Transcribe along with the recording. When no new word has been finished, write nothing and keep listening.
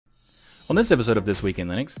On this episode of This Week in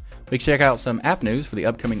Linux, we check out some app news for the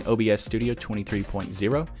upcoming OBS Studio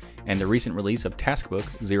 23.0 and the recent release of Taskbook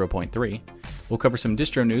 0.3. We'll cover some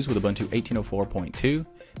distro news with Ubuntu 18.04.2,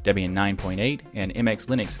 Debian 9.8, and MX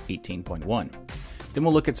Linux 18.1. Then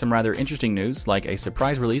we'll look at some rather interesting news like a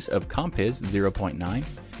surprise release of Compiz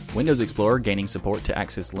 0.9, Windows Explorer gaining support to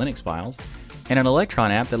access Linux files, and an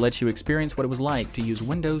Electron app that lets you experience what it was like to use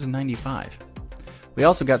Windows 95. We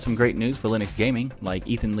also got some great news for Linux gaming, like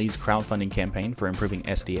Ethan Lee's crowdfunding campaign for improving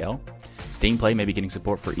SDL, Steam Play may be getting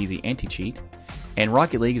support for easy anti-cheat, and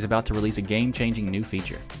Rocket League is about to release a game-changing new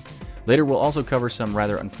feature. Later we'll also cover some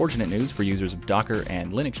rather unfortunate news for users of Docker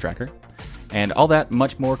and Linux Tracker, and all that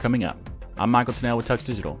much more coming up. I'm Michael Tunnell with Tux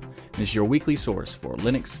Digital, and this is your weekly source for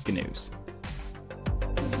Linux news.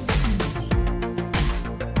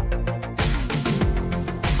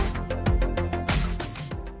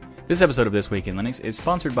 This episode of This Week in Linux is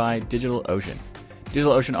sponsored by DigitalOcean.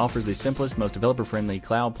 DigitalOcean offers the simplest, most developer-friendly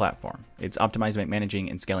cloud platform. It's optimized to make managing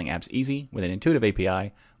and scaling apps easy with an intuitive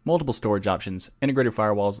API, multiple storage options, integrated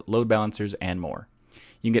firewalls, load balancers, and more.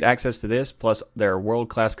 You can get access to this, plus their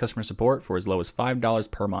world-class customer support for as low as $5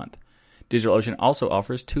 per month. DigitalOcean also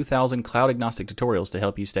offers 2,000 cloud-agnostic tutorials to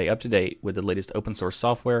help you stay up to date with the latest open-source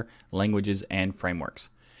software, languages, and frameworks.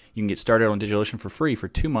 You can get started on DigitalOcean for free for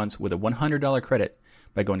 2 months with a $100 credit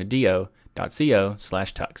by going to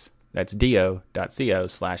do.co/tux. That's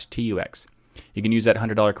do.co/tux. You can use that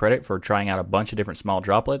 $100 credit for trying out a bunch of different small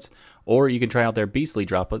droplets, or you can try out their beastly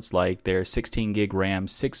droplets like their 16 gig RAM,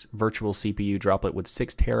 6 virtual CPU droplet with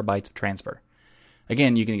 6 terabytes of transfer.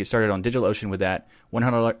 Again, you can get started on DigitalOcean with that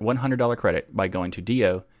 $100 credit by going to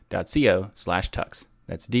do.co/tux.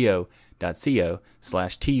 That's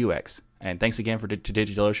do.co/tux. And thanks again to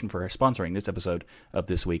DigitalOcean for sponsoring this episode of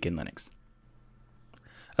This Week in Linux.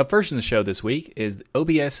 Up first in the show this week is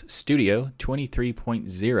OBS Studio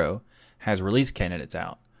 23.0 has release candidates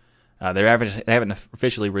out. They haven't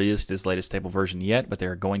officially released this latest stable version yet, but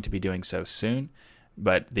they're going to be doing so soon.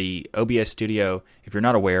 But the OBS Studio, if you're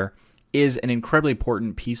not aware, is an incredibly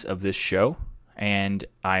important piece of this show, and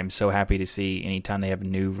I'm so happy to see anytime they have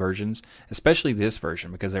new versions, especially this version,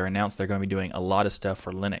 because they're announced they're going to be doing a lot of stuff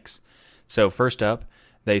for Linux. So first up,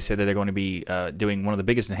 they said that they're going to be doing one of the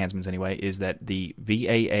biggest enhancements anyway, is that the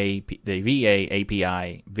VA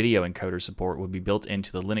API video encoder support will be built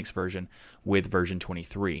into the Linux version with version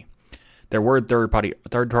 23. There were third-party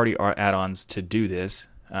add-ons to do this,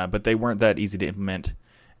 but they weren't that easy to implement.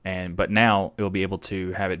 But now it will be able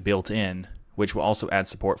to have it built in, which will also add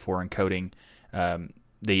support for encoding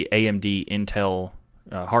the AMD Intel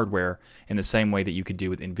hardware in the same way that you could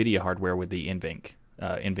do with NVIDIA hardware with the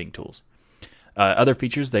NVENC tools. Other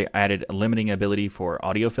features, they added a limiting ability for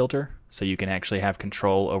audio filter, so you can actually have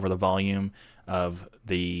control over the volume of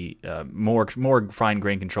the more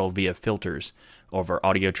fine-grained control via filters over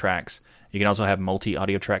audio tracks. You can also have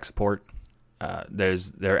multi-audio track support.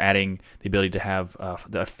 They're adding the ability to have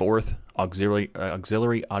the fourth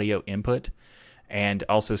auxiliary audio input, and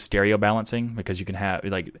also stereo balancing, because you can have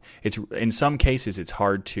it's in some cases it's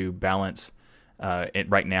hard to balance.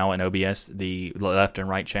 Right now in OBS, the left and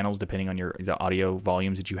right channels, depending on the audio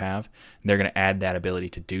volumes that you have, they're going to add that ability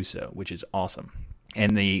to do so, which is awesome.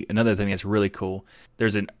 And another thing that's really cool,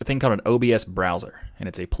 there's a thing called an OBS browser, and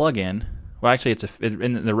it's a plugin. Well, actually,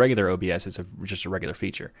 in the regular OBS, it's just a regular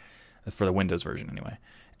feature. That's for the Windows version anyway.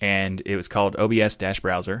 And it was called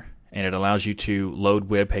OBS-browser, and it allows you to load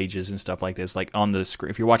web pages and stuff like this. Like on the screen,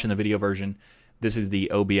 if you're watching the video version, this is the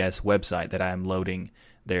OBS website that I'm loading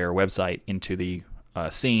their website into the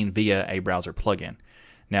scene via a browser plugin.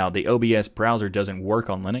 Now, the OBS browser doesn't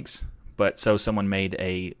work on Linux, but so someone made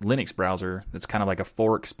a Linux browser that's kind of like a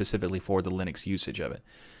fork specifically for the Linux usage of it.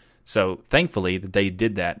 So thankfully that they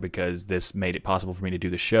did that, because this made it possible for me to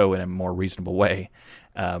do the show in a more reasonable way.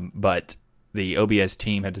 But the OBS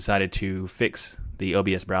team had decided to fix the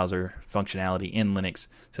OBS browser functionality in Linux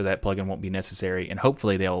so that plugin won't be necessary, and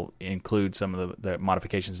hopefully they'll include some of the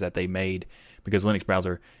modifications that they made, because Linux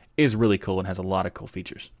browser is really cool and has a lot of cool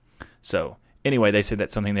features. So anyway, they said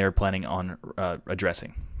that's something they're planning on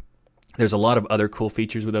addressing. There's a lot of other cool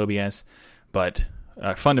features with OBS, but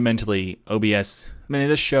fundamentally OBS,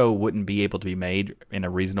 this show wouldn't be able to be made in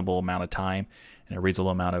a reasonable amount of time and a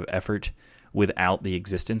reasonable amount of effort without the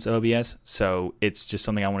existence of OBS. So it's just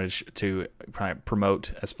something I wanted to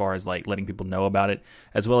promote as far as like letting people know about it,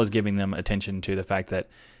 as well as giving them attention to the fact that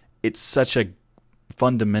it's such a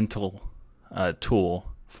fundamental tool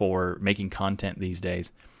for making content these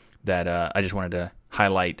days that I just wanted to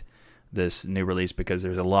highlight this new release, because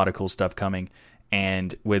there's a lot of cool stuff coming.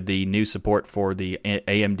 And with the new support for the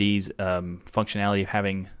AMD's functionality of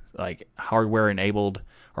having like hardware enabled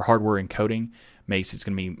or hardware encoding makes it's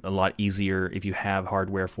going to be a lot easier if you have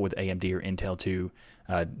hardware for with AMD or Intel to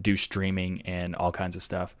do streaming and all kinds of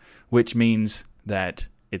stuff, which means that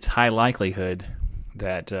it's high likelihood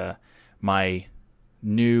that my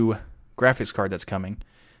new graphics card that's coming,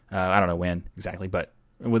 I don't know when exactly, but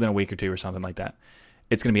within a week or two or something like that,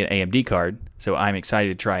 it's going to be an AMD card. So I'm excited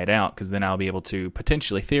to try it out because then I'll be able to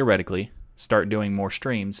potentially, theoretically, start doing more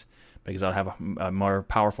streams because I'll have a more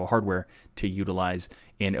powerful hardware to utilize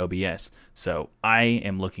in OBS. So I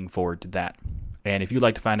am looking forward to that. And if you'd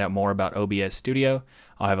like to find out more about OBS Studio,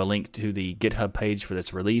 I'll have a link to the GitHub page for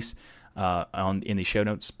this release in the show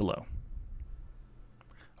notes below.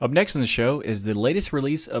 Up next in the show is the latest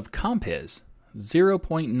release of Compiz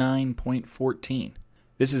 0.9.14.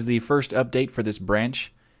 This is the first update for this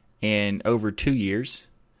branch in over 2 years.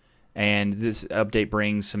 And this update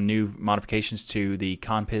brings some new modifications to the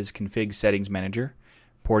Compiz config settings manager,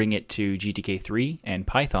 porting it to GTK3 and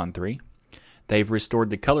Python 3. They've restored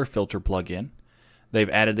the color filter plugin. They've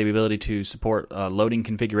added the ability to support loading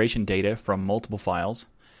configuration data from multiple files.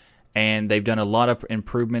 And they've done a lot of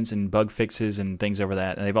improvements and bug fixes and things over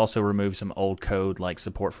that. And they've also removed some old code like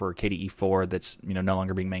support for KDE4 that's no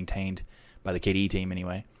longer being maintained by the KDE team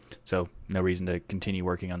anyway. So no reason to continue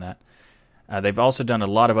working on that. They've also done a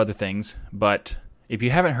lot of other things, but if you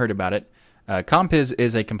haven't heard about it, Compiz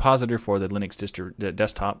is a compositor for the Linux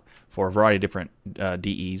desktop for a variety of different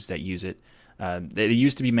DEs that use it. It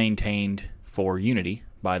used to be maintained for Unity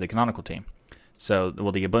by the Canonical team. So,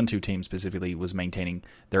 well, the Ubuntu team specifically was maintaining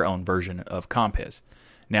their own version of Compiz.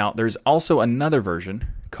 Now, there's also another version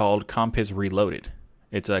called Compiz Reloaded.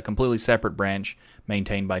 It's a completely separate branch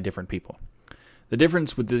maintained by different people. The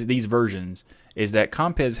difference with these versions is that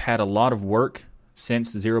Compiz had a lot of work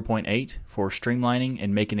since 0.8 for streamlining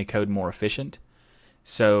and making the code more efficient.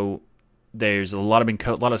 So there's a lot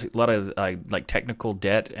of like technical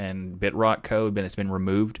debt and bitrot code that's been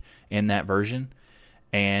removed in that version.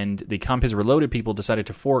 And the Compiz Reloaded people decided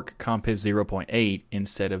to fork Compiz 0.8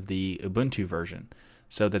 instead of the Ubuntu version,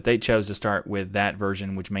 so that they chose to start with that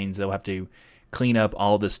version, which means they'll have to clean up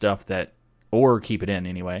all the stuff that, or keep it in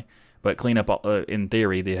anyway. But clean up, in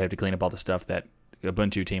theory, they'd have to clean up all the stuff that the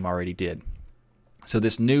Ubuntu team already did. So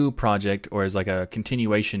this new project, or is like a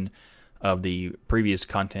continuation of the previous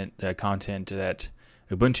content that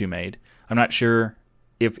Ubuntu made. I'm not sure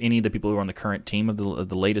if any of the people who are on the current team of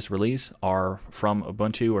the latest release are from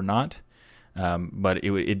Ubuntu or not, but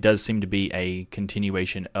it does seem to be a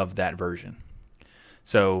continuation of that version.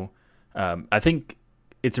 So I think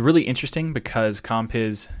it's really interesting because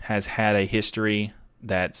Compiz has had a history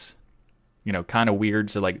that's kind of weird.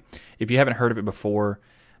 So like, if you haven't heard of it before,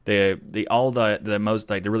 the most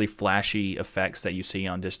like the really flashy effects that you see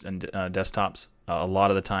on desktops, a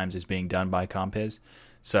lot of the times is being done by Compiz.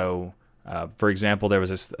 So, for example, there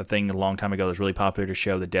was a thing a long time ago that was really popular to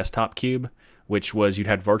show the desktop cube, which was you'd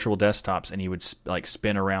had virtual desktops and you would like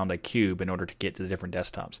spin around a cube in order to get to the different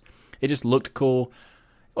desktops. It just looked cool.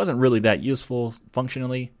 It wasn't really that useful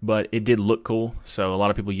functionally, but it did look cool. So a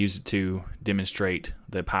lot of people used it to demonstrate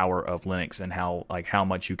the power of Linux and how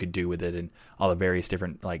much you could do with it and all the various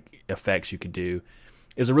different like effects you could do.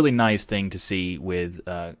 It was a really nice thing to see with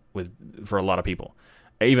for a lot of people.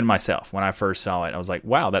 Even myself, when I first saw it, I was like,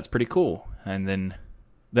 "Wow, that's pretty cool." And then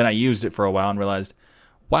I used it for a while and realized,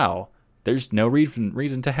 "Wow, there's no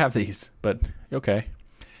reason to have these." But okay.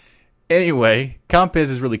 Anyway, Compiz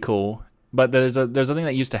is really cool. But there's a thing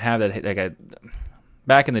that used to have that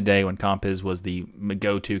back in the day when Compiz was the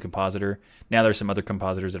go-to compositor. Now there's some other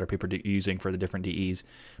compositors that are people using for the different DEs.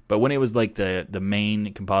 But when it was like the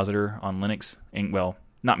main compositor on Linux, and well,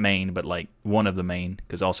 not main, but like one of the main,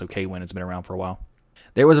 because also Kwin has been around for a while.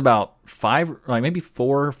 There was about maybe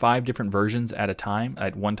 4 or 5 different versions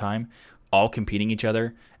at one time, all competing each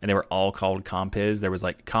other, and they were all called Compiz. There was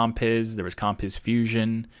like Compiz, there was Compiz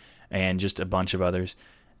Fusion, and just a bunch of others.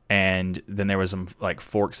 And then there was some like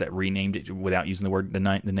forks that renamed it without using the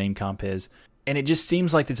name Compiz. And it just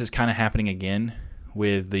seems like this is kind of happening again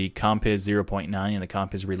with the Compiz 0.9 and the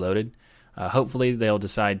Compiz Reloaded. Hopefully they'll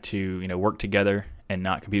decide to work together and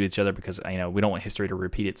not compete with each other because we don't want history to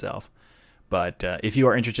repeat itself. But if you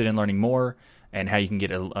are interested in learning more and how you can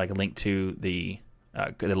get a link to the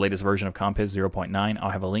latest version of Compiz 0.9, I'll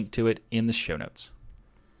have a link to it in the show notes.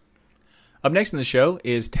 Up next in the show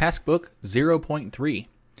is Taskbook 0.3.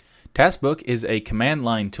 Taskbook is a command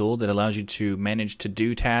line tool that allows you to manage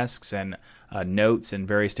to-do tasks and notes and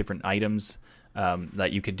various different items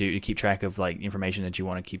that you could do to keep track of like information that you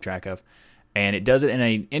want to keep track of. And it does it in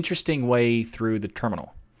an interesting way through the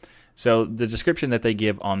terminal. So the description that they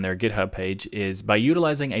give on their GitHub page is, by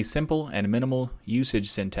utilizing a simple and minimal usage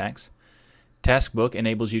syntax, Taskbook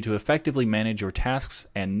enables you to effectively manage your tasks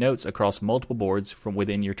and notes across multiple boards from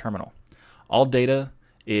within your terminal. All data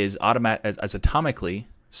is atomically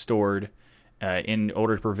stored in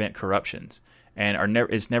order to prevent corruptions, and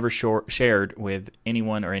is never shared with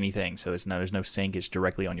anyone or anything. So there's no sync; it's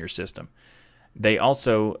directly on your system. They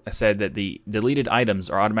also said that the deleted items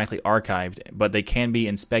are automatically archived, but they can be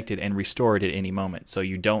inspected and restored at any moment. So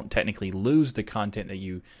you don't technically lose the content that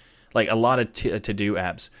you, like a lot of to-do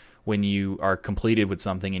apps, when you are completed with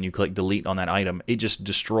something and you click delete on that item, it just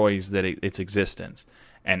destroys its existence.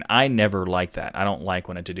 And I never like that. I don't like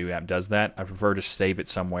when a to-do app does that. I prefer to save it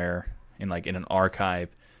somewhere in an archive.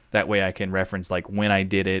 That way I can reference like when I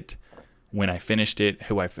did it, when I finished it,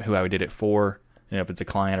 who I did it for, if it's a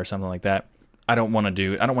client or something like that. I don't want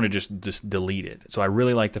to just delete it. So I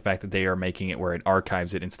really like the fact that they are making it where it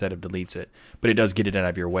archives it instead of deletes it, but it does get it out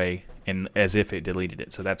of your way and as if it deleted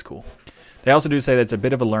it. So that's cool. They also do say that it's a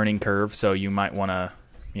bit of a learning curve, so you might want to,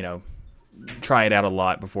 try it out a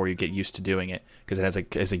lot before you get used to doing it, because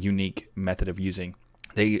it has a unique method of using.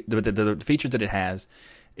 The features that it has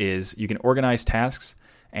is you can organize tasks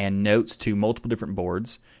and notes to multiple different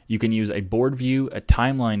boards. You can use a board view, a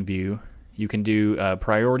timeline view. You can do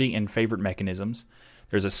priority and favorite mechanisms.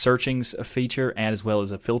 There's a searching feature as well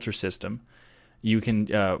as a filter system. You can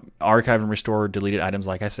archive and restore deleted items,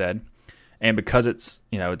 like I said. And because it's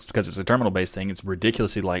a terminal-based thing, it's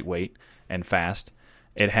ridiculously lightweight and fast.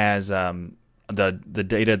 It has the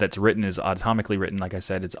data that's written is atomically written. Like I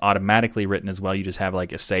said, it's automatically written as well. You just have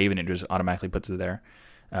like a save, and it just automatically puts it there.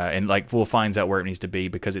 And we'll finds out where it needs to be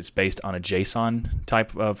because it's based on a JSON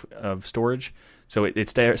type of storage. So it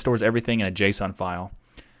stores everything in a JSON file.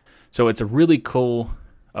 So it's a really cool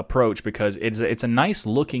approach because it's a nice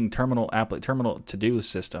looking terminal to-do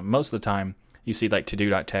system. Most of the time you see like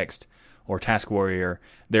to-do.txt or Task Warrior,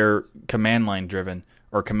 they're command line driven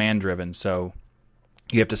or command driven. So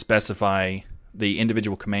you have to specify the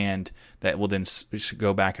individual command that will then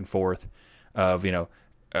go back and forth of,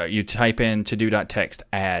 you type in to-do.txt,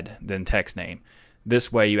 add, then text name.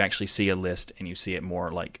 This way you actually see a list and you see it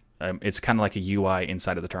more like, it's kind of like a UI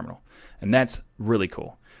inside of the terminal. And that's really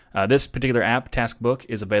cool. This particular app, Taskbook,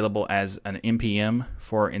 is available as an NPM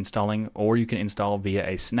for installing, or you can install via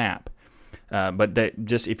a snap. But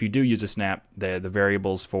if you do use a snap, the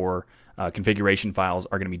variables for configuration files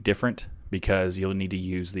are going to be different because you'll need to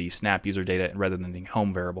use the snap user data rather than the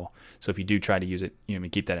home variable. So if you do try to use it,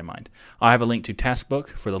 keep that in mind. I'll have a link to Taskbook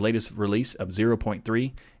for the latest release of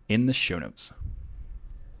 0.3 in the show notes.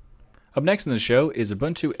 Up next in the show is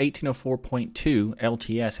Ubuntu 18.04.2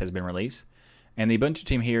 LTS has been released, and the Ubuntu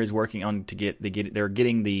team here is working on they're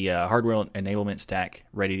getting the hardware enablement stack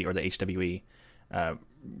ready, or the HWE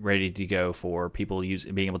ready to go for people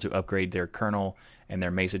being able to upgrade their kernel and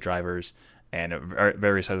their Mesa drivers and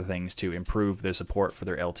various other things to improve the support for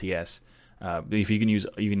their LTS. If you can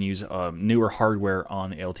use newer hardware on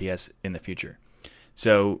the LTS in the future.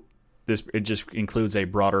 So it just includes a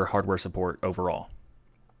broader hardware support overall.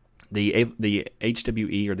 The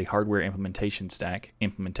HWE, or the hardware implementation, the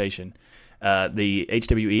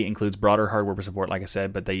HWE includes broader hardware support, like I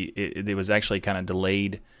said, but it was actually kind of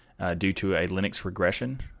delayed due to a Linux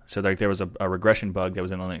regression. So there was a regression bug that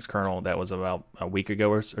was in the Linux kernel that was about a week ago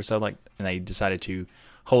or so, and they decided to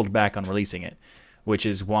hold back on releasing it, which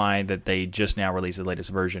is why that they just now released the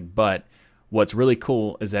latest version. But what's really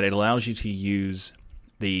cool is that it allows you to use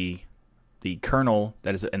the kernel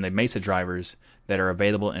that is and the Mesa drivers that are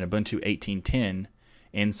available in Ubuntu 18.10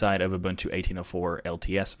 inside of Ubuntu 18.04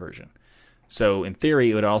 LTS version. So in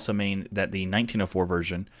theory, it would also mean that the 19.04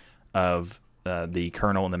 version of the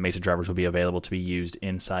kernel and the Mesa drivers will be available to be used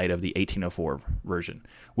inside of the 18.04 version,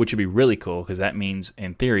 which would be really cool because that means,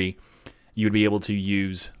 in theory, you would be able to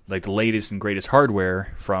use like the latest and greatest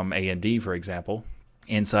hardware from AMD, for example,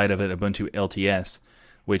 inside of an Ubuntu LTS,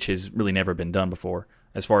 which has really never been done before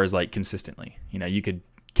as far as like consistently. You could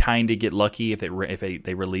kind of get lucky if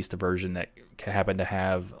they released a version that happened to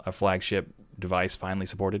have a flagship device finally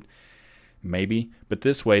supported. Maybe, but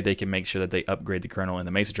this way they can make sure that they upgrade the kernel and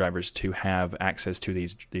the Mesa drivers to have access to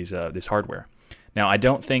this hardware. Now, I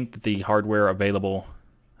don't think that the hardware available,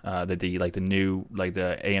 the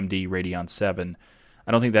AMD Radeon 7,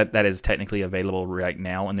 I don't think that is technically available right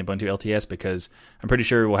now in the Ubuntu LTS, because I'm pretty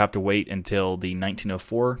sure we'll have to wait until the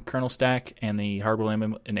 1904 kernel stack and the hardware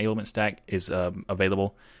enablement stack is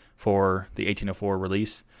available for the 1804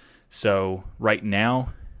 release. So right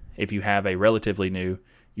now, if you have a relatively new,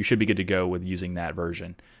 you should be good to go with using that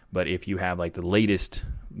version. But if you have like the latest,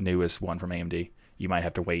 newest one from AMD, you might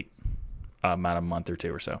have to wait about a month or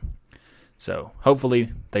two or so. So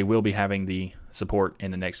hopefully they will be having the support in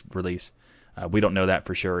the next release. We don't know that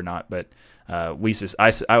for sure or not, but I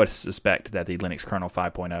would suspect that the Linux kernel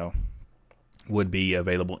 5.0 would be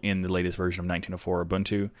available in the latest version of 1904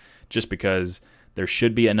 Ubuntu, just because there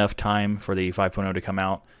should be enough time for the 5.0 to come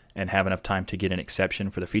out and have enough time to get an exception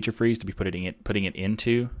for the feature freeze to be putting it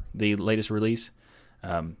into the latest release.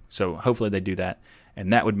 So hopefully they do that,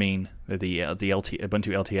 and that would mean that the Ubuntu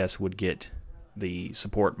LTS would get the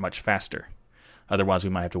support much faster. Otherwise, we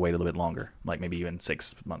might have to wait a little bit longer, like maybe even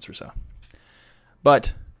 6 months or so.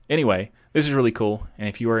 But anyway, this is really cool, and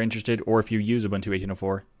if you are interested or if you use Ubuntu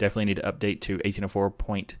 18.04, definitely need to update to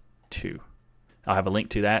 18.04.2. I'll have a link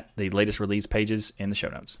to that, the latest release pages, in the show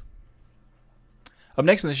notes. Up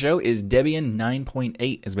next in the show is Debian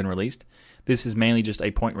 9.8 has been released. This is mainly just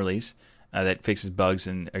a point release that fixes bugs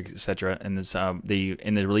and etc. And this, in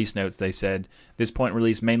the release notes, they said this point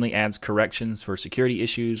release mainly adds corrections for security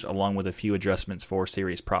issues along with a few adjustments for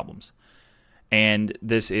serious problems. And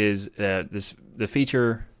this is the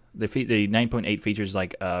 9.8 features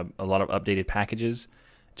like a lot of updated packages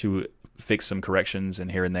to fix some corrections and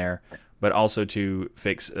here and there, but also to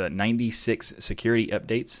fix 96 security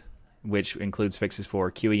updates, which includes fixes for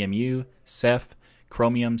QEMU, Ceph,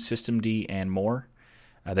 Chromium, Systemd, and more.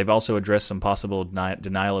 They've also addressed some possible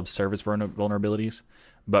denial of service vulnerabilities.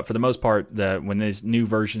 But for the most part, when these new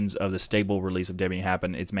versions of the stable release of Debian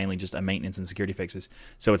happen, it's mainly just a maintenance and security fixes.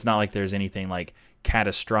 So it's not like there's anything like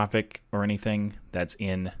catastrophic or anything that's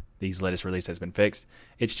in these latest releases that's been fixed.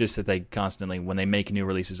 It's just that they constantly, when they make new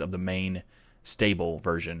releases of the main stable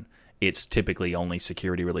version, it's typically only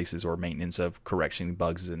security releases or maintenance of correction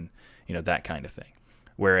bugs and that kind of thing.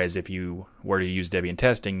 Whereas if you were to use Debian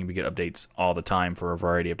testing, you would get updates all the time for a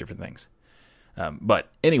variety of different things.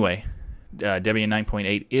 But anyway, Debian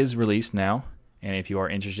 9.8 is released now, and if you are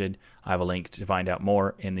interested, I have a link to find out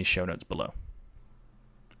more in the show notes below.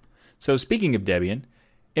 So speaking of Debian,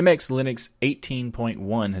 MX Linux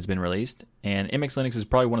 18.1 has been released, and MX Linux is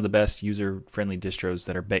probably one of the best user-friendly distros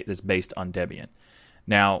that's based on Debian.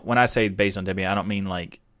 Now, when I say based on Debian, I don't mean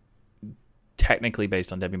like technically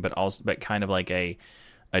based on Debian, but kind of like a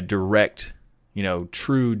direct,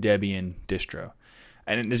 true Debian distro.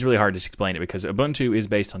 And it's really hard to explain it because Ubuntu is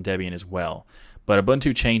based on Debian as well. But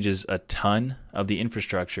Ubuntu changes a ton of the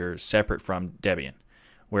infrastructure separate from Debian,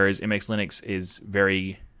 whereas MX Linux is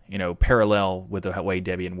very, parallel with the way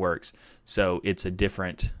Debian works. So it's a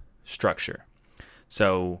different structure.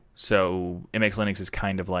 So MX Linux is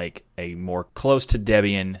kind of like a more close to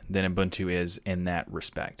Debian than Ubuntu is in that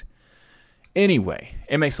respect. Anyway,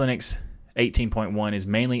 MX Linux 18.1 is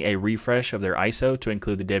mainly a refresh of their ISO to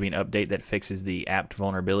include the Debian update that fixes the apt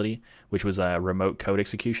vulnerability, which was a remote code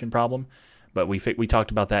execution problem. But we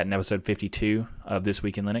talked about that in episode 52 of This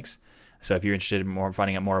Week in Linux. So if you're interested in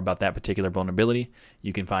finding out more about that particular vulnerability,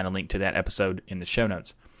 you can find a link to that episode in the show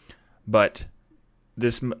notes. But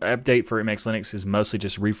this update for MX Linux is mostly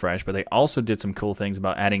just refresh, but they also did some cool things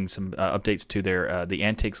about adding some updates to their the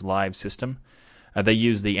Antix Live system. They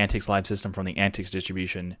use the Antix Live system from the Antix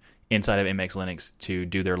distribution inside of MX Linux to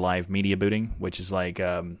do their live media booting, which is like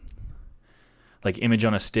image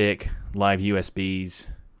on a stick, live USBs.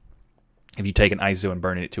 If you take an ISO and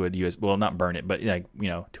burn it to a USB, well, not burn it, but to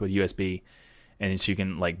a USB, and so you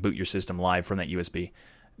can boot your system live from that USB.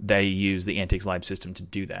 They use the Antix Live system to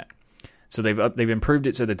do that. So they've improved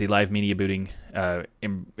it so that the live media booting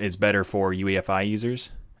is better for UEFI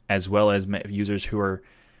users as well as users who are,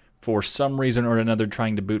 for some reason or another,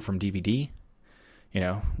 trying to boot from DVD,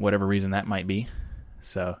 whatever reason that might be.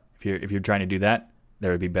 So if you're trying to do that,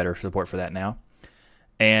 there would be better support for that now.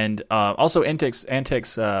 And also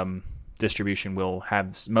Antix distribution will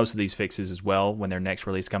have most of these fixes as well when their next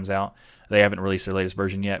release comes out. They haven't released their latest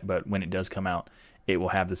version yet, but when it does come out, it will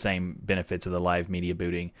have the same benefits of the live media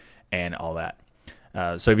booting and all that.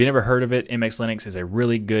 So if you've never heard of it, MX Linux is a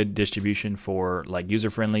really good distribution for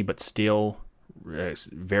user-friendly, but still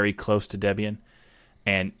very close to Debian.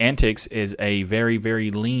 And Antix is a very,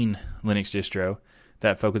 very lean Linux distro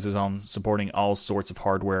that focuses on supporting all sorts of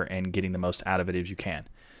hardware and getting the most out of it as you can.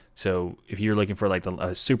 So if you're looking for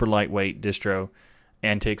a super lightweight distro,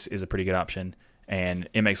 Antix is a pretty good option. And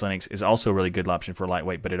MX Linux is also a really good option for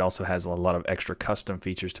lightweight, but it also has a lot of extra custom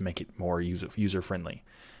features to make it more user-friendly.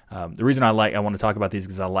 The reason I want to talk about these is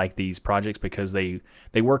because I like these projects because they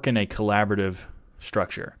work in a collaborative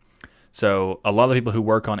structure. So a lot of the people who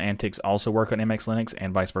work on Antix also work on MX Linux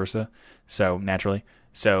and vice versa. So naturally.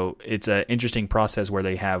 So it's an interesting process where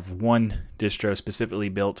they have one distro specifically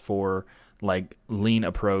built for lean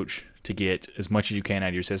approach to get as much as you can out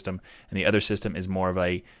of your system, and the other system is more of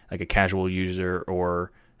a casual user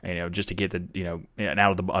or just to get a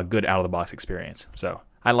good out of the box experience. So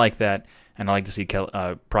I like that, and I like to see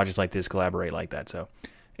projects like this collaborate like that. So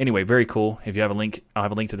anyway, very cool. If you have a link, I'll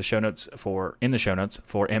have a link to the show notes for MX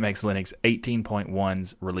Linux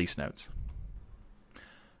 18.1's release notes.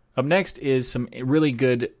 Up next is some really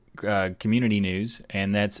good community news,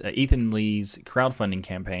 and that's Ethan Lee's crowdfunding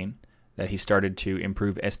campaign that he started to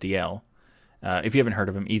improve SDL. If you haven't heard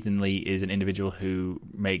of him, Ethan Lee is an individual who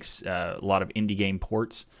makes a lot of indie game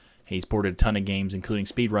ports. He's ported a ton of games, including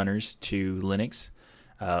speedrunners, to Linux.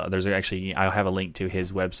 I'll have a link to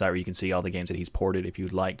his website where you can see all the games that he's ported if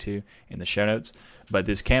you'd like to in the show notes. But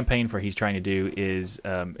this campaign he's trying to do is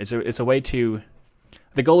it's a way to.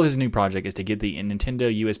 The goal of his new project is to get the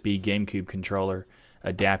Nintendo USB GameCube controller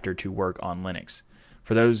adapter to work on Linux.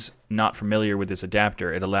 For those not familiar with this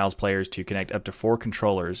adapter, it allows players to connect up to 4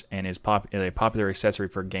 controllers and is a popular accessory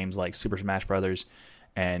for games like Super Smash Bros.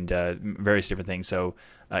 And various different things. So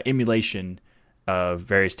emulation of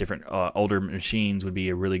various different older machines would be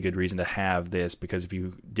a really good reason to have this, because if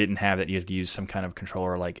you didn't have that, you have to use some kind of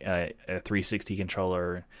controller like a 360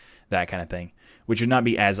 controller, that kind of thing, which would not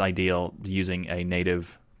be as ideal using a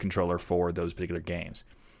native controller for those particular games.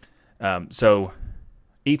 So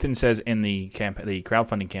Ethan says in the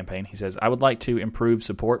crowdfunding campaign, he says, "I would like to improve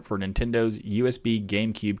support for Nintendo's USB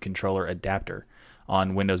GameCube controller adapter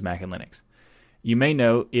on Windows, Mac, and Linux. You may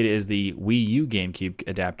know it is the Wii U GameCube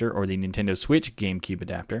adapter or the Nintendo Switch GameCube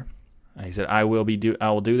adapter." He said, I will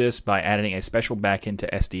do this by adding a special backend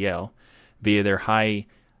to SDL via their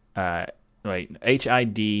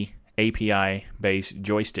HID API-based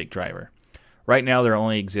joystick driver. Right now, there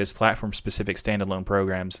only exists platform-specific standalone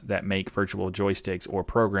programs that make virtual joysticks or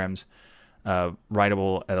programs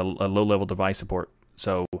writable at a low-level device support.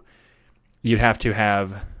 So you'd have to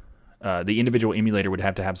have the individual emulator would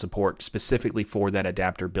have to have support specifically for that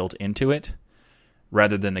adapter built into it,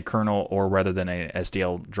 rather than the kernel or rather than a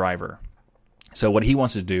SDL driver. So what he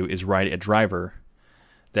wants to do is write a driver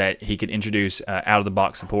that he could introduce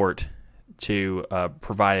out-of-the-box support to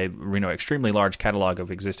provide a extremely large catalog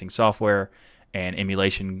of existing software and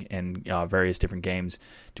emulation and various different games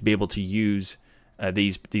to be able to use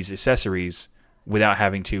these accessories without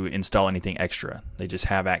having to install anything extra. They just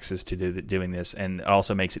have access to doing this, and it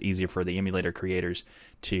also makes it easier for the emulator creators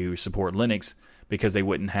to support Linux, because they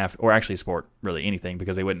wouldn't have, or actually support really anything,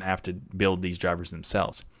 because they wouldn't have to build these drivers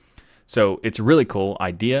themselves. So it's a really cool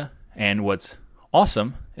idea, and what's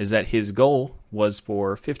awesome is that his goal was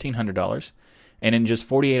for $1,500, and in just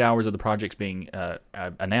 48 hours of the project being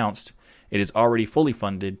announced, it is already fully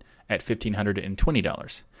funded at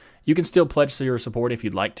 $1,520. You can still pledge your support if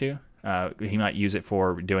you'd like to. He might use it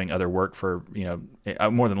for doing other work for,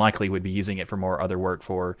 more than likely would be using it for more other work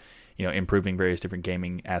for, improving various different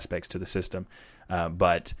gaming aspects to the system.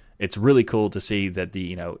 But it's really cool to see that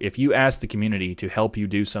if you ask the community to help you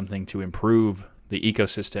do something to improve the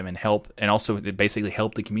ecosystem and also basically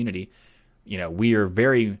help the community, we are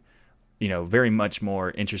very much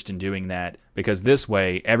more interested in doing that, because this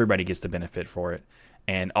way everybody gets the benefit for it.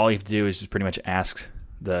 And all you have to do is just pretty much ask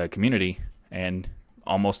the community, and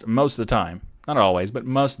most of the time, not always, but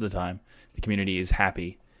most of the time, the community is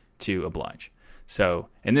happy to oblige. So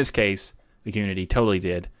in this case, the community totally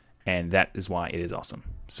did, and that is why it is awesome.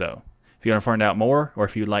 So if you want to find out more, or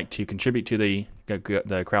if you'd like to contribute to the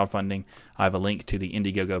crowdfunding, I have a link to the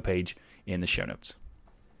Indiegogo page in the show notes.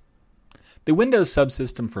 The Windows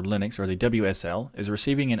Subsystem for Linux, or the WSL, is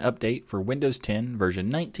receiving an update for Windows 10 version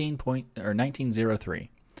 19.03.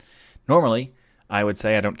 Normally, I would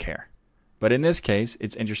say I don't care. But in this case,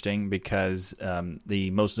 it's interesting because the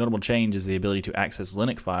most notable change is the ability to access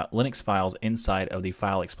Linux files inside of the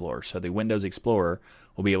File Explorer. So the Windows Explorer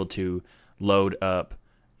will be able to load up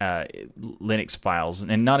Linux files,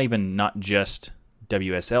 and not just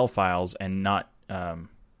WSL files, and not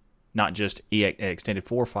just extended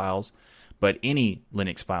 4 files, but any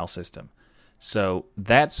Linux file system. So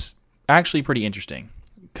that's actually pretty interesting,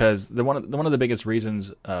 because one of the biggest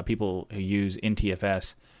reasons people who use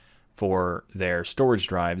NTFS for their storage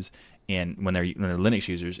drives when they're Linux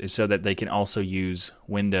users is so that they can also use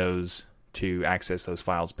Windows to access those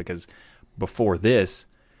files, because before this,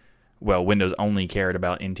 Windows only cared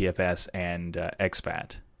about NTFS and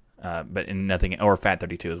exFAT, but in nothing, or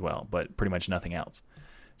FAT32 as well, but pretty much nothing else.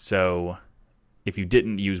 So if you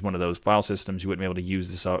didn't use one of those file systems, you wouldn't be able to use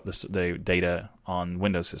the data on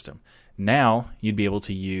Windows system. Now you'd be able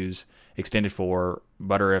to use extended 4,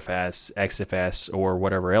 ButterFS, XFS, or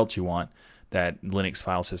whatever else you want that Linux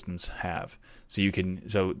file systems have. So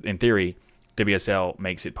in theory, WSL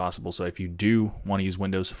makes it possible. So if you do want to use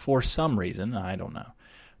Windows for some reason, I don't know,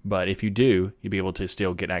 but if you do, you'll be able to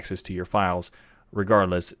still get access to your files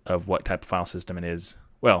regardless of what type of file system it is.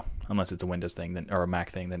 Well, unless it's a Windows thing then, or a Mac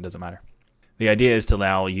thing, then it doesn't matter. The idea is to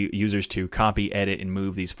allow users to copy, edit, and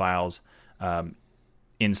move these files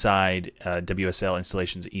inside WSL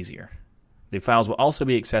installations easier. The files will also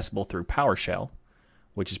be accessible through PowerShell,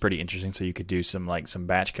 which is pretty interesting. So you could do some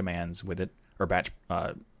batch commands with it, or batch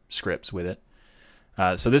scripts with it.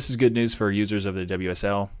 So this is good news for users of the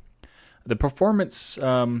WSL. The performance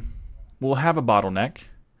will have a bottleneck,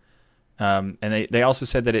 and they also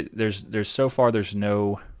said that there's so far there's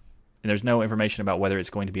no information about whether it's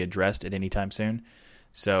going to be addressed at any time soon.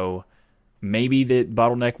 So maybe the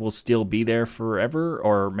bottleneck will still be there forever,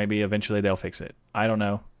 or maybe eventually they'll fix it. I don't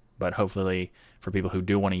know. But hopefully for people who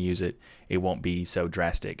do want to use it, it won't be so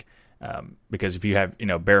drastic. Because if you have,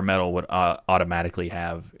 bare metal would automatically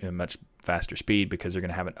have a much faster speed because they're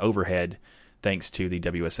going to have an overhead thanks to the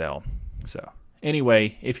WSL. So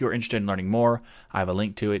anyway, if you're interested in learning more, I have a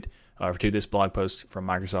link to it, to this blog post from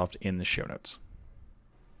Microsoft in the show notes.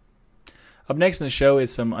 Up next in the show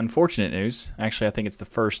is some unfortunate news. Actually, I think it's the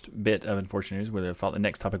first bit of unfortunate news, where the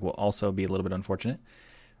next topic will also be a little bit unfortunate.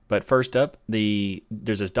 But first up,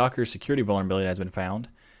 there's this Docker security vulnerability that has been found,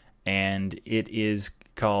 and it is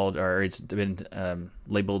called, or it's been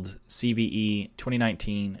labeled CVE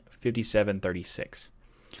 2019-5736.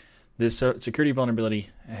 This security vulnerability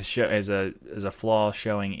has a flaw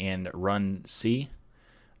showing in Run C,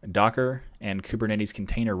 Docker, and Kubernetes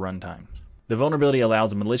container runtime. The vulnerability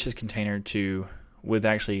allows a malicious container to, with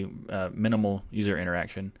actually minimal user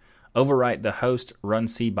interaction, overwrite the host Run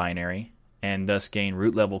C binary and thus gain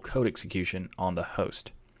root-level code execution on the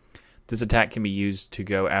host. This attack can be used to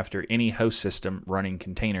go after any host system running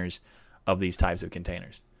containers of these types of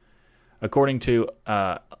containers. According to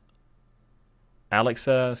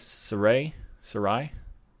Alexa Sarai,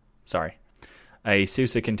 a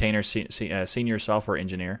SUSE container senior software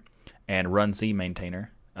engineer and Run C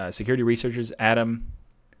maintainer, security researchers Adam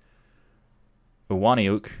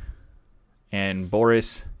Iwaniuk and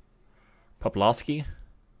Boris Poplawski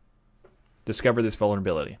discover this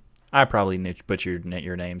vulnerability. I probably butchered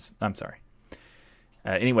your names. I'm sorry.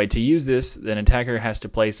 Anyway, to use this, an attacker has to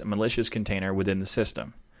place a malicious container within the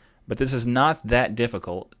system. But this is not that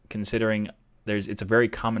difficult, considering it's a very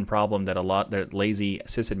common problem that lazy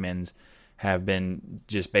sysadmins have been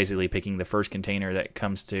just basically picking the first container that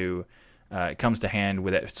comes to hand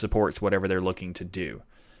with it supports whatever they're looking to do.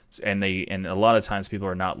 And a lot of times people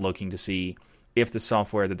are not looking to see if the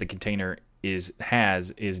software that the container is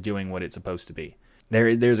doing what it's supposed to be.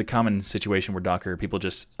 There's a common situation where people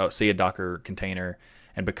just see a Docker container,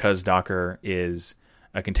 and because Docker is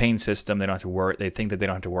a contained system, they don't have to worry. They think that they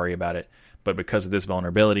don't have to worry about it, but because of this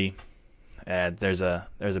vulnerability, there's a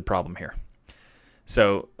problem here.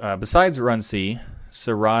 So besides Run C,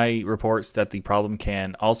 Sarai reports that the problem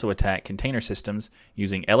can also attack container systems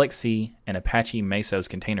using LXC and Apache Mesos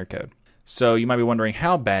container code. So you might be wondering,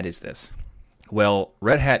 how bad is this? Well,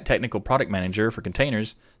 Red Hat Technical Product Manager for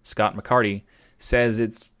Containers, Scott McCarty, says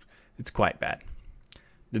it's quite bad.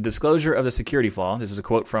 The disclosure of the security flaw, this is a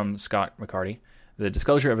quote from Scott McCarty, the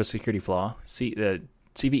disclosure of a security flaw, the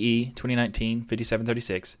CVE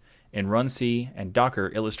 2019-5736, in Run C and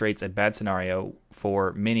Docker illustrates a bad scenario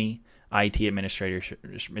for many IT administrators,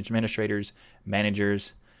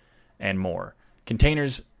 managers, and more.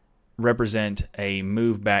 Containers represent a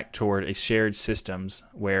move back toward a shared systems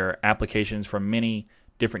where applications from many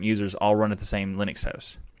different users all run at the same Linux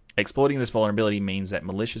host. Exploiting this vulnerability means that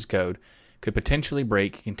malicious code could potentially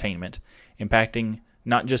break containment, impacting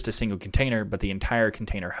not just a single container, but the entire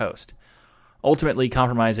container host, ultimately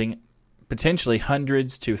compromising potentially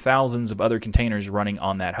hundreds to thousands of other containers running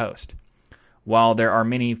on that host. While there are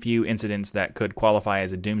few incidents that could qualify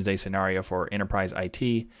as a doomsday scenario for enterprise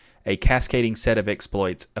IT, a cascading set of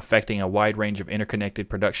exploits affecting a wide range of interconnected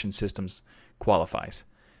production systems qualifies.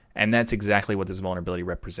 And that's exactly what this vulnerability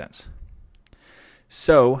represents.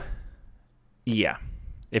 So, yeah,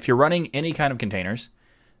 if you're running any kind of containers,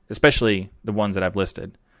 especially the ones that I've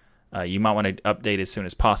listed, you might want to update as soon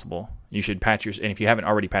as possible. You should patch and if you haven't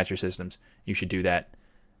already patched your systems, you should do that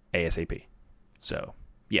ASAP. So,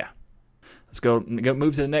 yeah. Let's go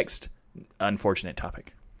move to the next unfortunate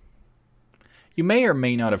topic. You may or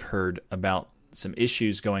may not have heard about some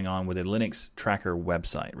issues going on with a Linux Tracker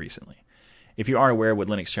website recently. If you aren't aware what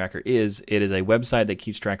Linux Tracker is, it is a website that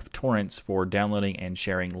keeps track of torrents for downloading and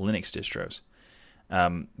sharing Linux distros.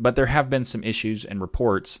 But there have been some issues and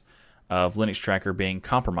reports of Linux Tracker being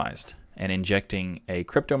compromised and injecting a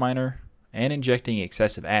crypto miner and injecting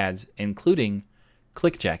excessive ads, including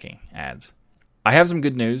clickjacking ads. I have some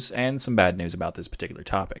good news and some bad news about this particular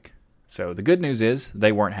topic. So the good news is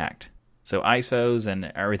they weren't hacked. So ISOs and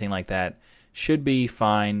everything like that should be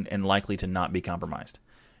fine and likely to not be compromised.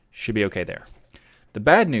 Should be okay there. The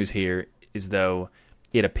bad news here is, though,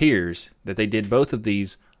 it appears that they did both of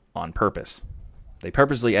these on purpose. They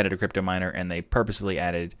purposely added a crypto miner, and they purposely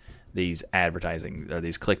added these advertising or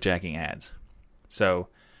these clickjacking ads. So,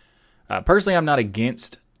 personally, I'm not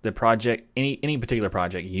against the project, any particular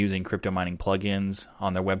project using crypto mining plugins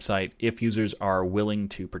on their website if users are willing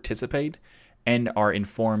to participate and are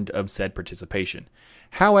informed of said participation.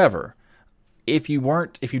 However, if you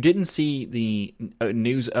didn't see the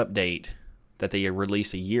news update that they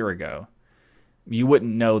released a year ago, you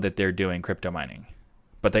wouldn't know that they're doing crypto mining,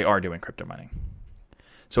 but they are doing crypto mining.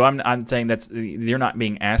 So I'm saying you're not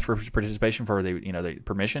being asked for participation for the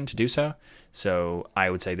permission to do so. So I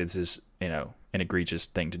would say this is an egregious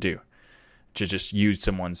thing to do, to just use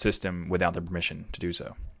someone's system without their permission to do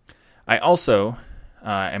so. I also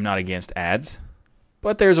am not against ads,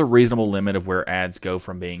 but there's a reasonable limit of where ads go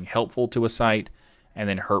from being helpful to a site and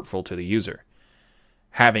then hurtful to the user.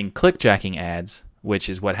 Having clickjacking ads, which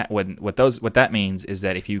is what that means, is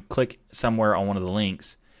that if you click somewhere on one of the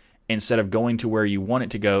links, instead of going to where you want it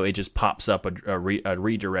to go, it just pops up a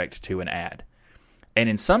redirect to an ad. And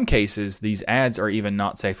in some cases, these ads are even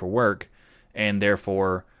not safe for work and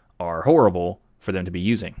therefore are horrible for them to be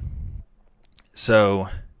using. So,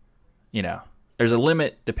 there's a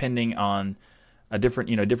limit depending on a different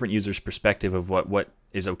user's perspective of what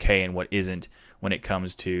is okay and what isn't when it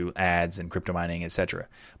comes to ads and crypto mining, etc.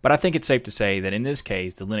 But I think it's safe to say that in this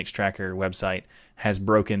case, the Linux Tracker website has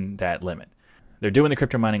broken that limit. They're doing the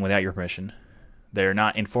crypto mining without your permission. They're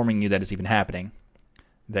not informing you that it's even happening.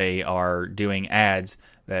 They are doing ads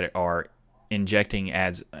that are injecting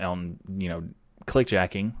ads on,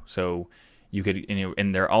 clickjacking. So you could,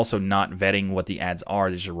 and they're also not vetting what the ads are.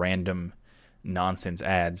 They're just random nonsense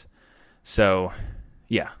ads. So,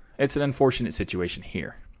 yeah, it's an unfortunate situation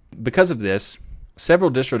here. Because of this,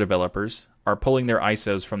 several distro developers are pulling their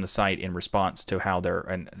ISOs from the site in response to how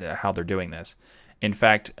they're doing this. In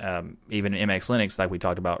fact, even MX Linux, like we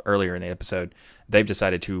talked about earlier in the episode, they've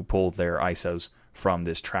decided to pull their ISOs from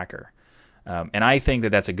this tracker. And I think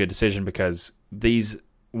that that's a good decision because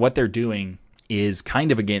what they're doing is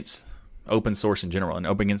kind of against open source in general and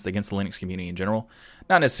against the Linux community in general.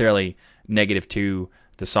 Not necessarily negative to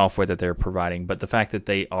the software that they're providing, but the fact that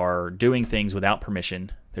they are doing things without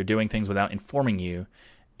permission, they're doing things without informing you,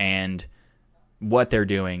 and what they're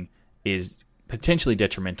doing is potentially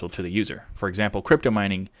detrimental to the user. For example, crypto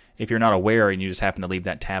mining, if you're not aware and you just happen to leave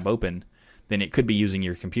that tab open, then it could be using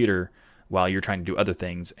your computer while you're trying to do other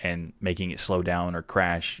things and making it slow down or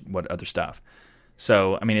crash other stuff.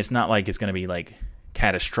 So, it's not like it's going to be like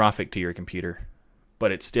catastrophic to your computer,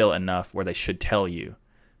 but it's still enough where they should tell you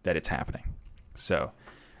that it's happening. So,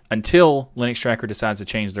 until Linux Tracker decides to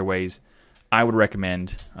change their ways, I would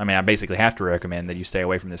recommend, I basically have to recommend that you stay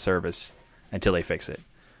away from this service until they fix it.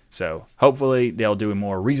 So hopefully they'll do a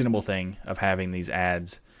more reasonable thing of having these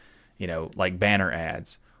ads, like banner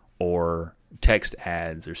ads or text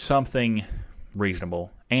ads or something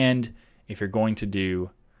reasonable. And if you're going to do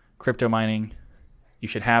crypto mining, you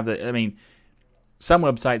should have some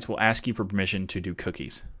websites will ask you for permission to do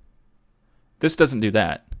cookies. This doesn't do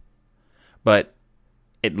that, but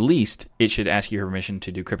at least it should ask you for permission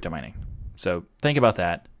to do crypto mining. So think about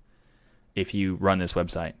that if you run this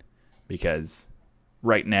website, because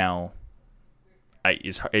right now,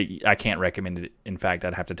 I can't recommend it. In fact,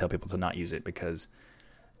 I'd have to tell people to not use it because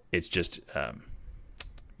it's just,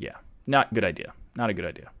 not a good idea. Not a good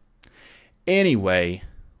idea. Anyway,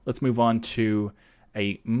 let's move on to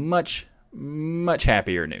a much, much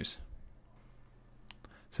happier news.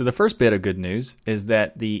 So the first bit of good news is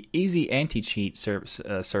that the Easy Anti-Cheat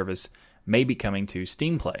service may be coming to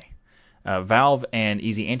Steam Play. Valve and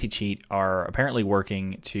Easy Anti-Cheat are apparently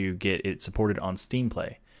working to get it supported on Steam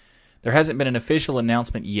Play. There hasn't been an official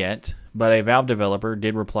announcement yet, but a Valve developer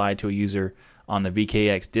did reply to a user on the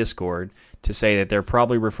VKX Discord to say that they're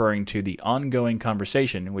probably referring to the ongoing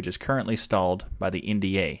conversation, which is currently stalled by the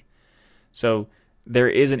NDA. So there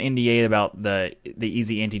is an NDA about the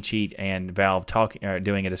Easy Anti-Cheat and Valve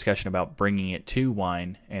doing a discussion about bringing it to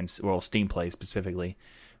Wine and Steam Play specifically,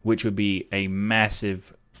 which would be a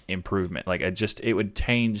massive improvement. It would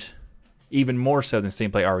change even more so than Steam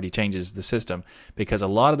Play already changes the system, because a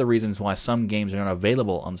lot of the reasons why some games are not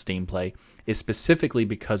available on Steam Play is specifically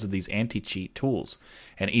because of these anti-cheat tools.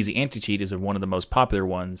 And Easy Anti-Cheat is one of the most popular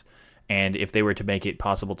ones, and if they were to make it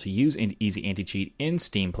possible to use Easy Anti-Cheat in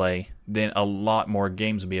Steam Play, then a lot more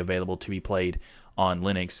games would be available to be played on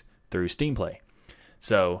Linux through Steam Play.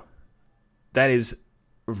 So that is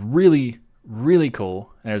really, really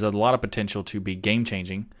cool, and there's a lot of potential to be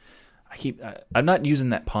game-changing. I'm not using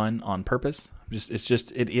that pun on purpose.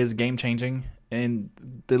 It is game changing, and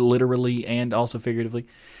literally and also figuratively.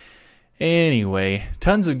 Anyway,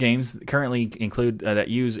 tons of games currently include that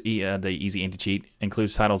use the Easy Anti-Cheat.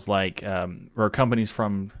 Includes titles like or companies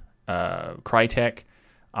from Crytek,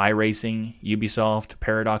 iRacing, Ubisoft,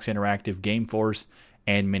 Paradox Interactive, Gameforce,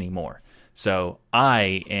 and many more. So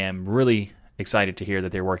I am really excited to hear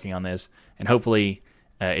that they're working on this, and hopefully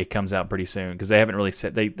it comes out pretty soon, because they haven't really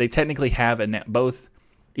said they technically have both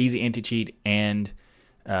Easy Anti-Cheat and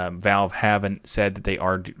Valve haven't said that they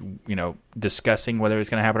are discussing whether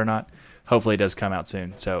it's going to happen or not. Hopefully it does come out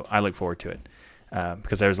soon, so I look forward to it,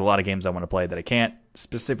 because there's a lot of games I want to play that I can't,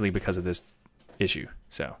 specifically because of this issue.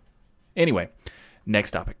 So anyway,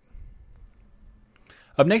 next topic.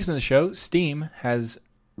 Up next in the show, Steam has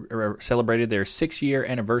celebrated their 6-year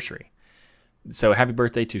anniversary. So happy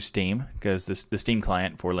birthday to Steam, because the Steam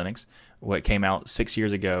client for Linux, what came out 6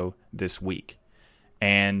 years ago this week.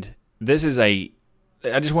 And this is I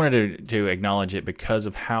just wanted to acknowledge it because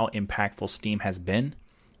of how impactful Steam has been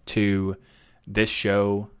to this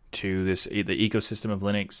show, to the ecosystem of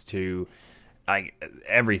Linux, to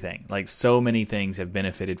everything. Like, so many things have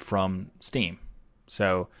benefited from Steam.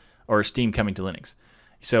 Or Steam coming to Linux.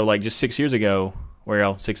 So like just 6 years ago,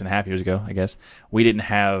 well, 6.5 years ago, I guess, we didn't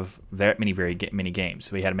have that many many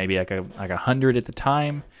games. We had maybe like 100 at the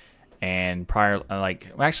time, and prior,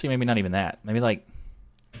 actually maybe not even that, maybe like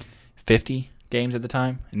 50 games at the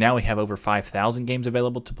time. And now we have over 5,000 games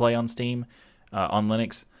available to play on Steam, on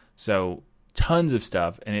Linux. So tons of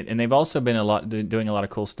stuff, and they've also been doing a lot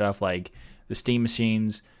of cool stuff like the Steam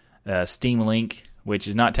machines, Steam Link, which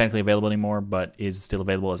is not technically available anymore, but is still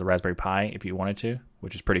available as a Raspberry Pi if you wanted to,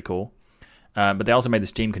 which is pretty cool. But they also made the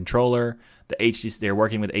Steam controller, the HTC. They're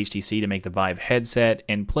working with HTC to make the Vive headset,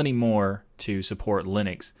 and plenty more to support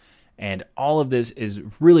Linux. And all of this is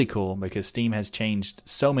really cool because Steam has changed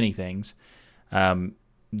so many things. That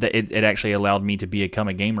it actually allowed me to become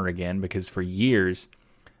a gamer again, because for years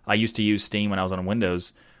I used to use Steam when I was on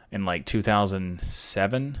Windows in like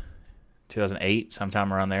 2007, 2008,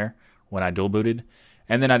 sometime around there, when I dual booted.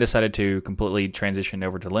 And then I decided to completely transition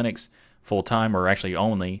over to Linux full time, or actually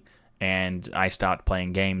only. And I stopped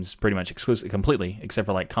playing games pretty much completely, except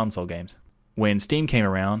for like console games. When Steam came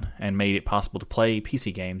around and made it possible to play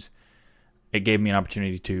PC games, it gave me an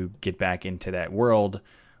opportunity to get back into that world,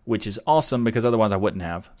 which is awesome because otherwise I wouldn't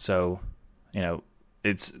have. So,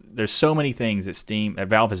 there's so many things that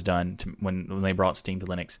Valve has done when they brought Steam to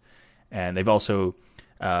Linux, and they've also,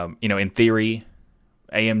 in theory,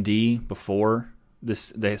 AMD before the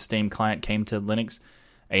Steam client came to Linux,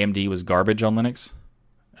 AMD was garbage on Linux.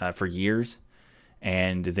 For years,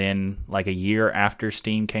 and then like a year after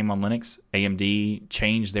Steam came on Linux, AMD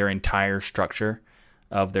changed their entire structure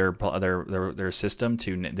of their system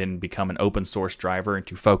to then become an open source driver and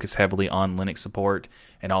to focus heavily on Linux support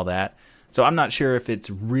and all that. So I'm not sure if it's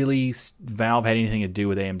really Valve had anything to do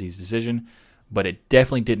with AMD's decision, but it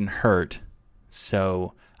definitely didn't hurt.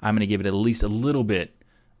 So I'm going to give it at least a little bit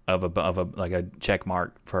of a check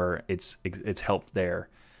mark for its help there,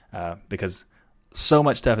 because so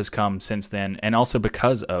much stuff has come since then, and also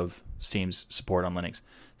because of Steam's support on Linux.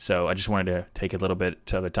 So I just wanted to take a little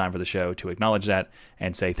bit of the time for the show to acknowledge that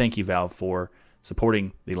and say thank you, Valve, for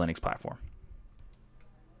supporting the Linux platform.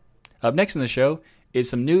 Up next in the show is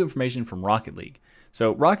some new information from Rocket League.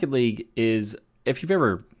 So Rocket League is, if you've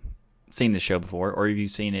ever seen this show before, or if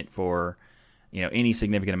you've seen it for any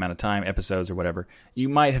significant amount of time, episodes or whatever, you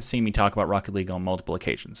might have seen me talk about Rocket League on multiple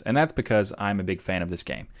occasions. And that's because I'm a big fan of this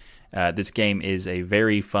game. This game is a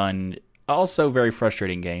very fun, also very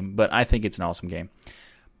frustrating game, but I think it's an awesome game.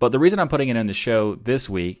 But the reason I'm putting it in the show this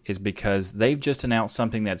week is because they've just announced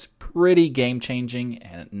something that's pretty game-changing,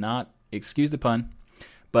 and not, excuse the pun,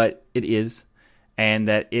 but it is, and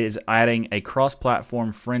that is adding a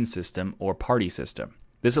cross-platform friend system or party system.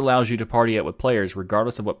 This allows you to party up with players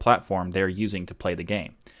regardless of what platform they're using to play the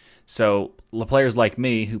game. So players like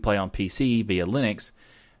me who play on PC via Linux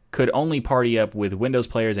could only party up with Windows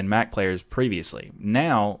players and Mac players previously.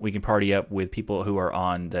 Now we can party up with people who are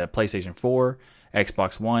on the PlayStation 4,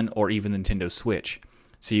 Xbox One, or even Nintendo Switch.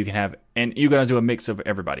 So you can have, and you're going to do a mix of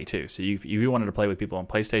everybody too. So if you wanted to play with people on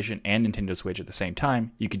PlayStation and Nintendo Switch at the same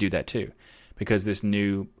time, you could do that too. Because this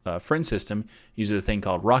new friend system uses a thing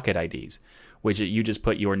called Rocket IDs, which you just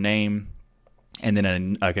put your name and then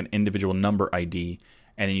an individual number ID,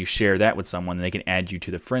 and then you share that with someone, and they can add you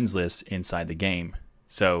to the friends list inside the game.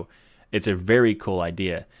 So it's a very cool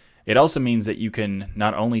idea. It also means that you can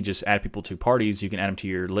not only just add people to parties, you can add them to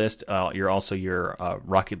your list. You're also your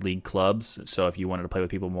Rocket League clubs. So if you wanted to play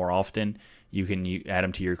with people more often, you can add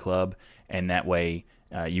them to your club, and that way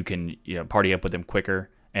you can party up with them quicker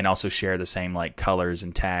and also share the same like colors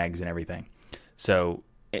and tags and everything. So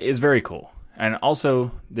it's very cool. And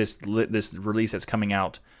also this release that's coming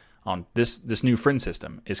out on this new friend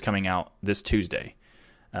system is coming out this Tuesday.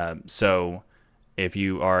 So if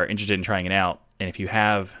you are interested in trying it out, and if you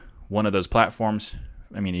have one of those platforms,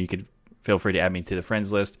 I mean, you could feel free to add me to the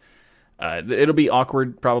friends list. It'll be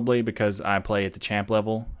awkward probably because I play at the champ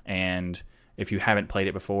level, and if you haven't played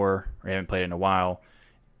it before or haven't played it in a while,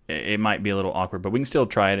 it might be a little awkward, but we can still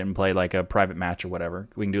try it and play like a private match or whatever.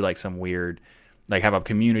 We can do like some weird, like have a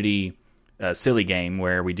community silly game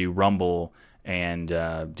where we do Rumble and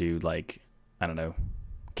do like, I don't know,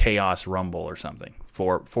 Chaos Rumble or something,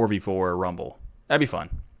 4v4 Rumble. That'd be fun.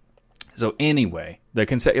 So anyway, the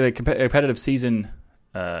competitive season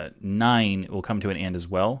 9 will come to an end as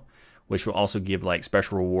well, which will also give like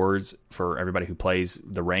special rewards for everybody who plays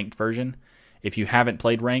the ranked version. If you haven't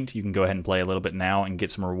played ranked, you can go ahead and play a little bit now and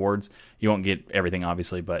get some rewards. You won't get everything,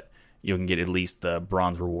 obviously, but you can get at least the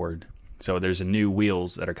bronze reward. So there's a new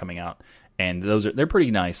wheels that are coming out, and they're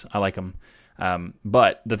pretty nice. I like them.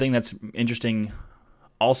 But the thing that's interesting,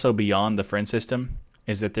 also beyond the friend system,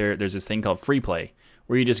 is that there's this thing called free play,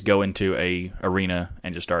 where you just go into a arena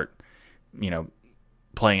and just start,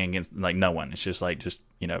 playing against like no one. It's just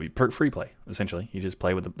free play essentially. You just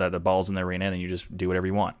play with the balls in the arena, and then you just do whatever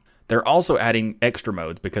you want. They're also adding extra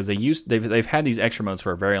modes because they've had these extra modes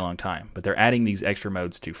for a very long time, but they're adding these extra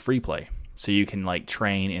modes to free play, so you can like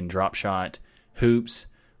train in drop shot, hoops,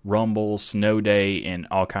 Rumble, snow day, and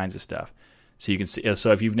all kinds of stuff. So you can see.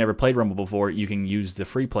 So if you've never played Rumble before, you can use the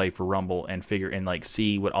free play for Rumble and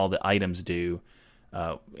see what all the items do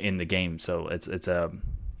in the game. So it's a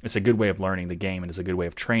good way of learning the game, and it's a good way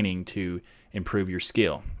of training to improve your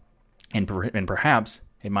skill. And perhaps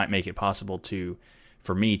it might make it possible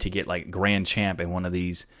for me to get like Grand Champ in one of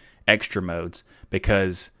these extra modes,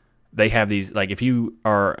 because they have these, like if you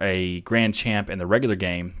are a Grand Champ in the regular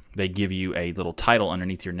game, they give you a little title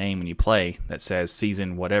underneath your name when you play that says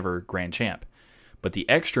season whatever Grand Champ. But the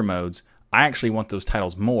extra modes, I actually want those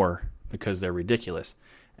titles more because they're ridiculous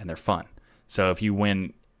and they're fun. So if you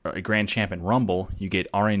win a Grand Champ in Rumble, you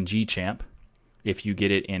get RNG Champ. If you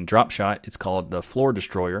get it in Drop Shot, it's called the Floor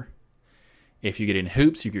Destroyer. If you get in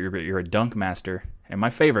Hoops, you're a Dunk Master. And my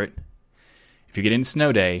favorite, if you get in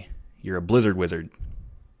Snow Day, you're a Blizzard Wizard.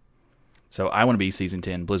 So I want to be Season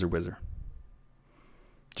 10 Blizzard Wizard.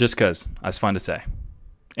 Just because. That's fun to say.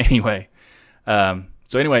 Anyway.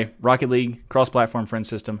 Rocket League, cross-platform friend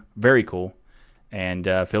system, very cool. And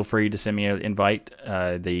feel free to send me an invite.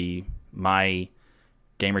 My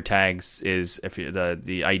gamer tags is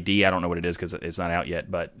the ID. I don't know what it is because it's not out yet,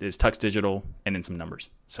 but it's Tux Digital and then some numbers.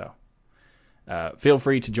 So feel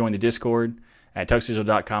free to join the Discord at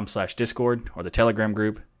tuxdigital.com/Discord or the Telegram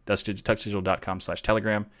group,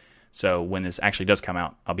 tuxdigital.com/Telegram. So when this actually does come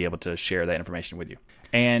out, I'll be able to share that information with you.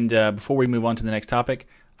 And before we move on to the next topic,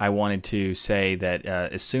 I wanted to say that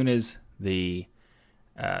as soon as the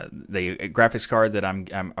graphics card that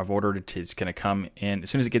I've ordered is going to come in, as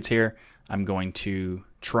soon as it gets here, I'm going to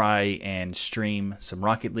try and stream some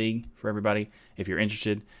Rocket League for everybody if you're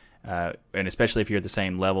interested, and especially if you're at the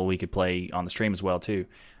same level, we could play on the stream as well too.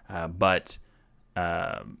 But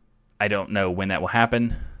I don't know when that will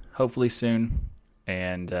happen. Hopefully soon.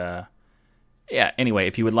 And anyway,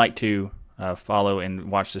 if you would like to follow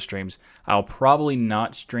and watch the streams, I'll probably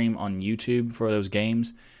not stream on YouTube for those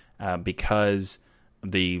games because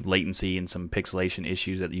the latency and some pixelation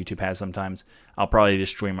issues that YouTube has sometimes. I'll probably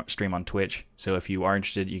just stream on Twitch. So if you are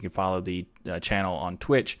interested, you can follow the channel on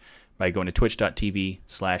Twitch by going to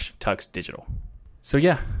twitch.tv/tuxdigital. So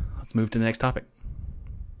let's move to the next topic.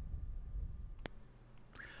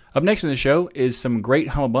 Up next in the show is some great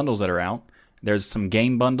Humble bundles that are out. There's some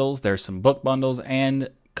game bundles, there's some book bundles, and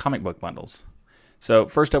comic book bundles. So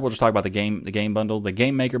first up, we'll just talk about the game bundle. The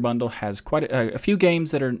Game Maker bundle has quite a few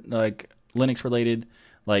games that are like Linux related,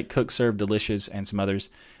 like Cook, Serve, Delicious, and some others.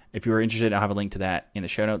 If you're interested, I'll have a link to that in the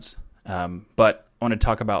show notes. But I want to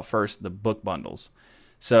talk about first the book bundles.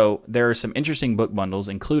 So there are some interesting book bundles,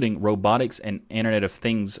 including Robotics and Internet of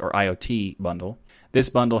Things, or IoT bundle. This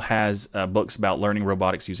bundle has books about learning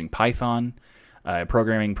robotics using Python,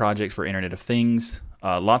 programming projects for Internet of Things,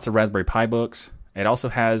 lots of Raspberry Pi books. It also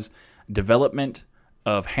has development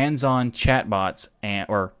of hands-on chatbots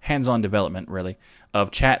or hands-on development, really, of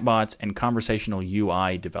chatbots and conversational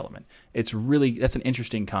UI development. That's an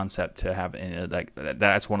interesting concept to have.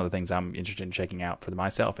 That's one of the things I'm interested in checking out for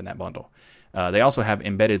myself in that bundle. They also have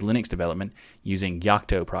embedded Linux development using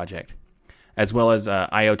Yocto project, as well as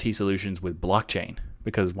IoT solutions with blockchain,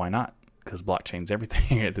 because why not? because blockchain's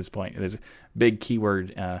everything at this point. There's a big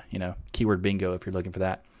keyword, keyword bingo if you're looking for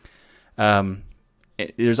that.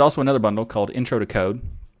 There's also another bundle called Intro to Code.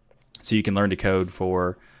 So you can learn to code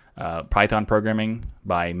for Python programming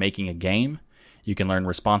by making a game. You can learn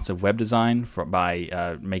responsive web design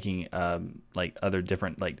by making other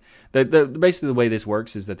different basically the way this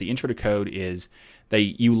works is that the Intro to Code is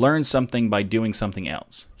you learn something by doing something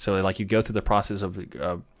else. So like you go through the process of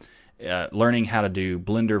learning how to do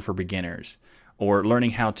Blender for beginners, or learning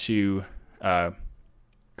how to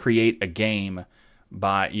create a game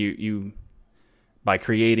by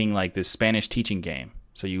creating like this Spanish teaching game.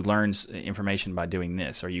 So you learn information by doing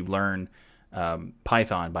this, or you learn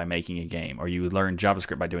Python by making a game, or you learn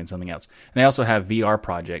JavaScript by doing something else. And they also have VR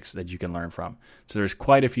projects that you can learn from. So there's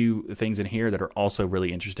quite a few things in here that are also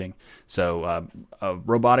really interesting. So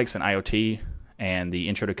robotics and IoT and the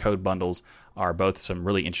Intro to Code bundles are both some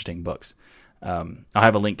really interesting books. I'll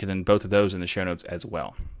have a link to both of those in the show notes as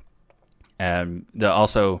well. And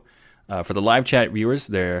also for the live chat viewers,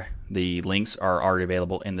 the links are already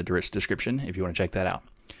available in the description if you want to check that out.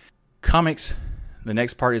 Comics. The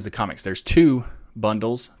next part is the comics. There's 2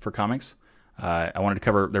 bundles for comics. I wanted to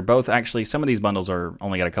cover. They're both actually. Some of these bundles are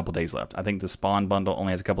only got a couple days left. I think the Spawn bundle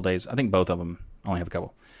only has a couple days. I think both of them only have a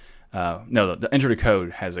couple. No, the Intro to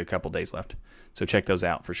Code has a couple days left. So check those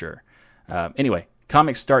out for sure. Anyway,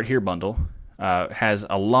 Comics Start Here bundle has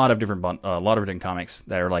a lot of different comics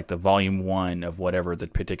that are like the volume 1 of whatever the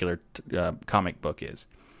particular comic book is.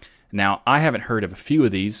 Now, I haven't heard of a few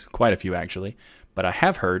of these, quite a few actually, but I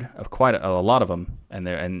have heard of quite a lot of them,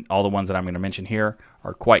 and all the ones that I'm going to mention here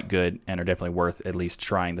are quite good and are definitely worth at least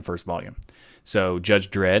trying the first volume. So Judge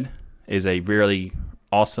Dredd is a really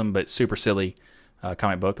awesome but super silly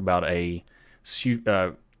comic book about a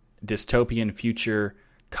dystopian future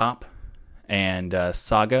cop, and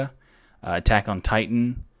Saga, Attack on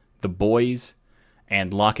Titan, The Boys,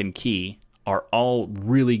 and Lock and Key are all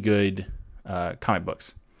really good comic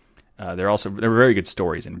books. They're very good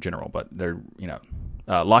stories in general, but they're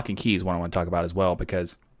Lock and Key is one I want to talk about as well,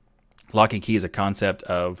 because Lock and Key is a concept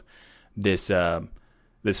of this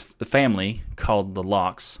family called the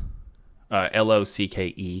Locks,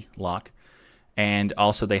 L-O-C-K-E, Lock, and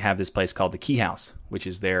also they have this place called the Key House, which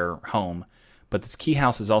is their home. But this key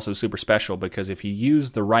house is also super special because if you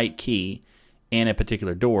use the right key in a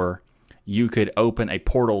particular door, you could open a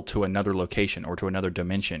portal to another location or to another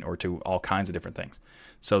dimension or to all kinds of different things.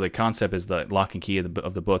 So the concept is the Lock and Key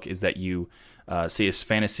of the book is that you see a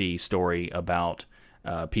fantasy story about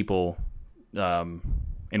people.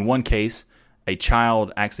 In one case, a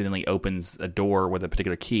child accidentally opens a door with a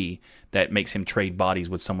particular key that makes him trade bodies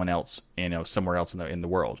with someone else, somewhere else in the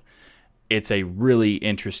world. It's a really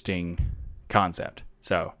interesting concept.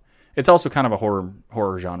 So it's also kind of a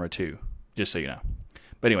horror genre too, just so you know.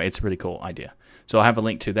 But anyway, it's a really cool idea. So I'll have a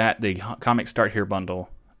link to that, the Comics Start Here bundle,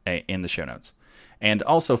 in the show notes. And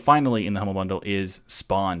also finally in the Humble Bundle is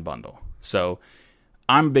Spawn bundle. So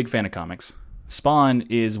I'm a big fan of comics. Spawn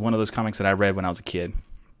is one of those comics that I read when I was a kid.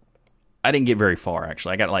 I didn't get very far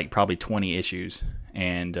actually. I got like probably 20 issues,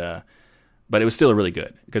 and but it was still really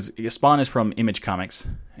good because Spawn is from Image Comics,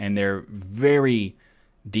 and they're very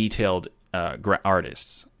detailed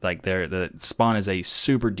artists. Like the Spawn is a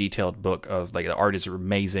super detailed book of the art is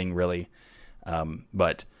amazing, really.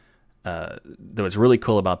 But what's really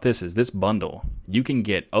cool about this is this bundle, you can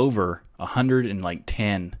get over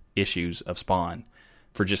 110 issues of Spawn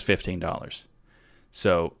for just $15.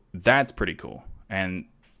 So that's pretty cool. And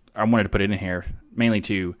I wanted to put it in here mainly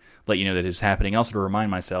to let you know that it's happening. Also to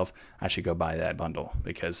remind myself I should go buy that bundle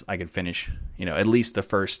because I could finish, at least the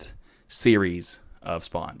first series of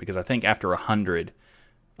Spawn. Because I think after 100,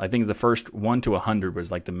 I think the first 1 to 100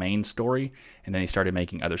 was like the main story, and then he started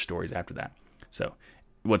making other stories after that. So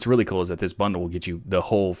what's really cool is that this bundle will get you the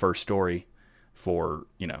whole first story for,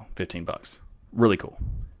 $15. Really cool.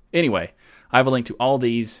 Anyway, I have a link to all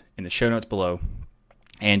these in the show notes below.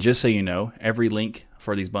 And just so you know, every link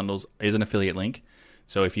for these bundles is an affiliate link.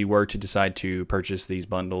 So if you were to decide to purchase these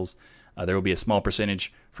bundles, there will be a small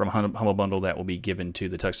percentage from Humble Bundle that will be given to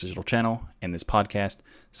the Tux Digital channel and this podcast.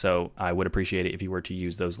 So I would appreciate it if you were to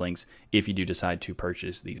use those links if you do decide to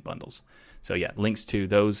purchase these bundles. So yeah, links to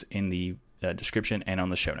those in the description and on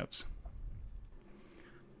the show notes.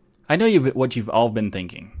 I know what you've all been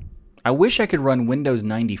thinking. I wish I could run Windows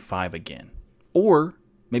 95 again. Or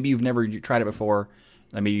maybe you've never tried it before.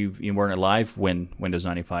 Maybe you weren't alive when Windows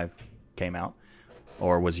 95 came out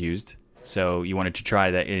or was used. So you wanted to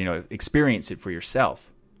try that, experience it for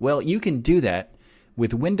yourself. Well, you can do that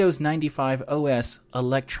with Windows 95 OS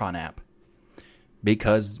Electron app.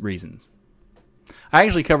 Because reasons. I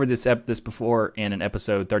actually covered this before in an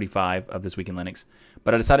episode 35 of This Week in Linux,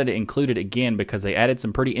 but I decided to include it again because they added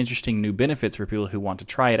some pretty interesting new benefits for people who want to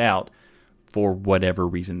try it out for whatever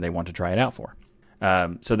reason they want to try it out for.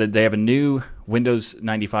 So that they have a new Windows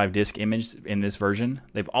 95 disk image in this version.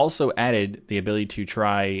 They've also added the ability to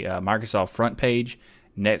try Microsoft Front Page,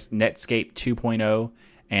 Netscape 2.0,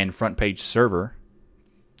 and Front Page Server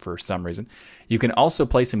for some reason. You can also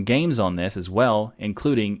play some games on this as well,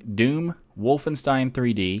 including Doom, Wolfenstein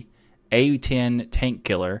 3D, A10 Tank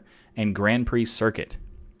Killer, and Grand Prix Circuit.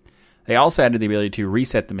 They also added the ability to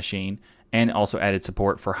reset the machine and also added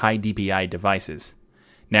support for high DPI devices.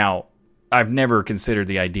 Now, I've never considered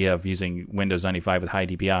the idea of using Windows 95 with high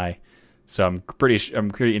DPI, so I'm pretty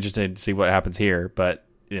interested to see what happens here, but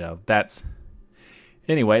that's...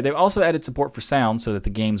 Anyway, they've also added support for sound so that the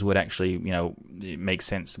games would actually, make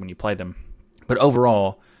sense when you play them. But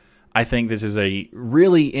overall, I think this is a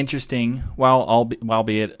really interesting, while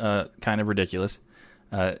albeit kind of ridiculous,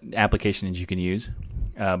 application that you can use.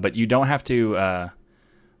 But you don't have to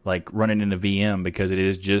run it in a VM because it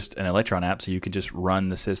is just an Electron app, so you could just run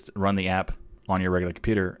the app on your regular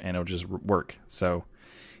computer and it'll just work. So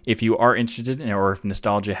if you are interested, or if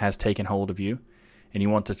nostalgia has taken hold of you, and you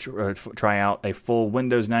want to try out a full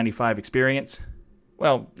Windows 95 experience,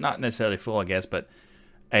 well, not necessarily full, I guess, but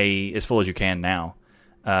as full as you can now,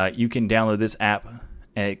 you can download this app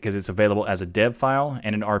because it's available as a dev file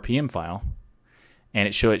and an RPM file, and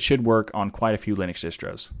it should work on quite a few Linux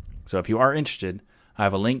distros. So if you are interested, I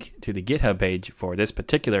have a link to the GitHub page for this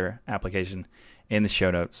particular application in the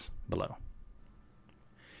show notes below.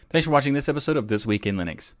 Thanks for watching this episode of This Week in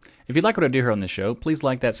Linux. If you like what I do here on this show, please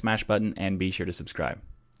like that smash button and be sure to subscribe.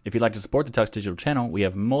 If you'd like to support the Tux Digital channel, we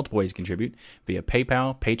have multiple ways to contribute via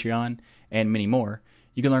PayPal, Patreon, and many more.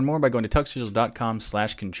 You can learn more by going to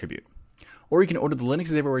tuxdigital.com/contribute. Or you can order the Linux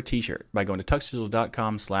is Everywhere t-shirt by going to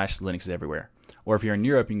tuxdigital.com/LinuxIsEverywhere. Or if you're in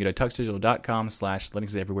Europe, you can go to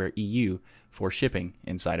tuxdigital.com/LinuxIsEverywhere.eu for shipping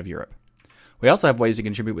inside of Europe. We also have ways to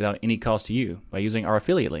contribute without any cost to you by using our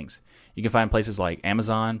affiliate links. You can find places like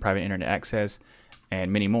Amazon, Private Internet Access,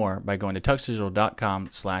 and many more by going to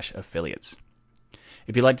tuxdigital.com/affiliates.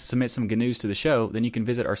 If you'd like to submit some good news to the show, then you can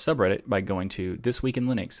visit our subreddit by going to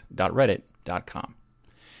thisweekinlinux.reddit.com.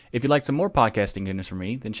 If you'd like some more podcasting goodness from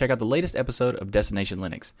me, then check out the latest episode of Destination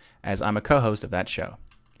Linux, as I'm a co-host of that show.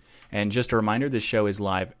 And just a reminder, this show is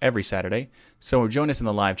live every Saturday, so join us in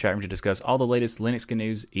the live chat room to discuss all the latest Linux good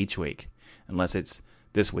news each week. Unless it's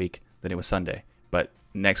this week, then it was Sunday. But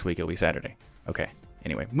next week it'll be Saturday. Okay,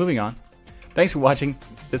 anyway, moving on. Thanks for watching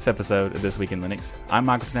this episode of This Week in Linux. I'm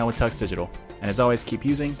Michael Tunnell with Tux Digital. And as always, keep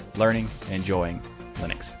using, learning, and enjoying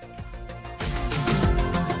Linux.